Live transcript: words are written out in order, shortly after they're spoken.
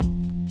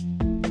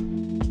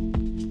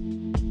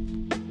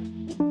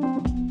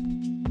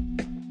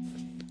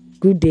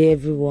Good day,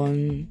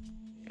 everyone.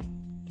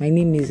 My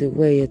name is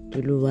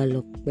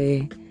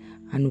Tiolu,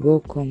 and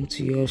welcome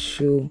to your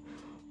show,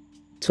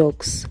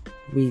 Talks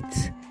with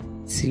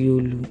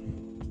Tiolu.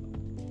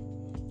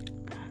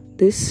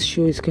 This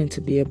show is going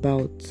to be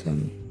about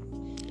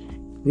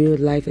real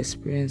life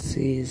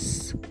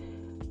experiences,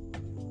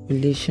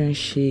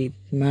 relationship,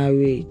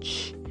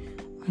 marriage,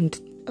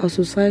 and our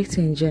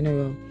society in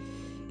general.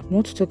 I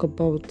want to talk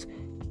about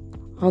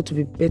how to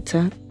be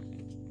better,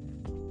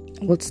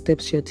 what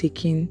steps you're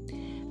taking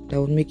that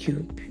will make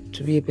you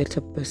to be a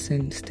better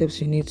person, steps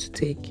you need to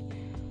take,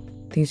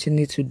 things you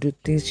need to do,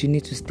 things you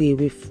need to stay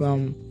away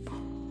from.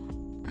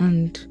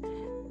 And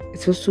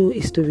it's also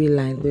a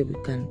storyline where we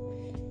can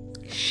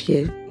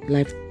share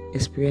life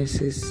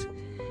experiences,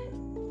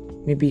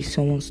 maybe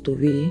someone's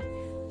story,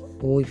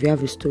 or if you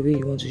have a story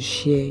you want to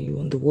share, you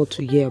want the world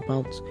to hear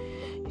about,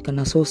 you can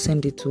also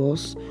send it to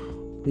us.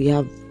 We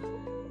have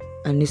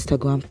an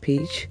Instagram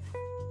page,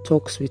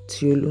 Talks with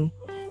Tiolu.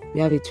 We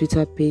have a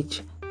Twitter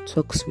page,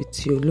 Talks with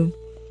Tiolu.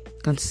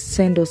 You can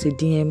send us a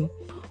DM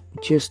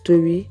with your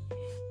story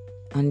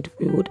and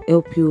we would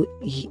help you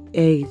hear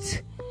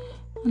it.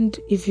 And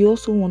if you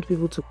also want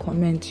people to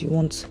comment, you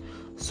want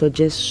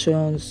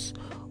suggestions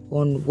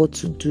on what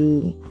to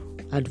do,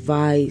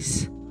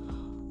 advice,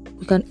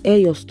 we can air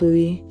your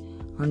story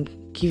and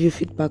give you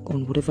feedback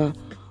on whatever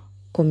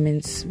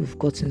comments we've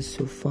gotten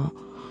so far.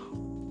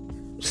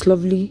 It's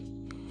lovely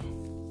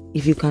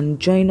if you can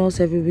join us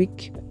every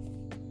week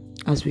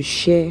as we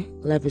share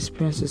life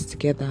experiences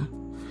together.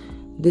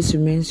 This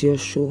remains your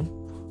show,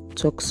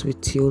 Talks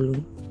with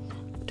Tiolu.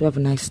 Do have a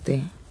nice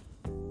day.